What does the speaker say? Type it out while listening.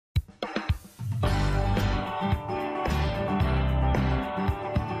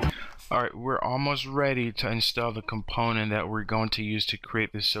Alright, we're almost ready to install the component that we're going to use to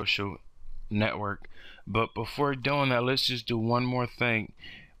create this social network. But before doing that, let's just do one more thing.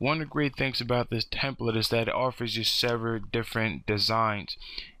 One of the great things about this template is that it offers you several different designs.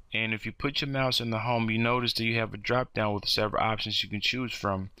 And if you put your mouse in the home, you notice that you have a drop down with several options you can choose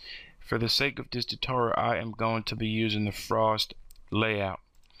from. For the sake of this tutorial, I am going to be using the Frost layout.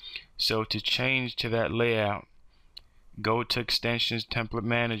 So to change to that layout, go to Extensions Template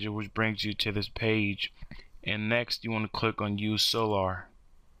Manager, which brings you to this page, and next you want to click on Use Solar.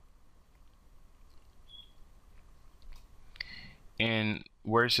 And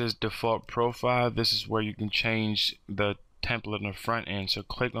where it says Default Profile, this is where you can change the template on the front end. So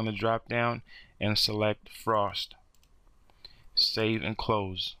click on the drop down and select Frost. Save and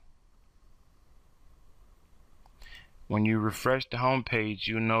close. When you refresh the home page,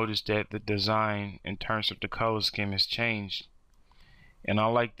 you'll notice that the design in terms of the color scheme has changed. And I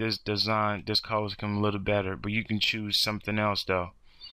like this design, this color scheme a little better, but you can choose something else though.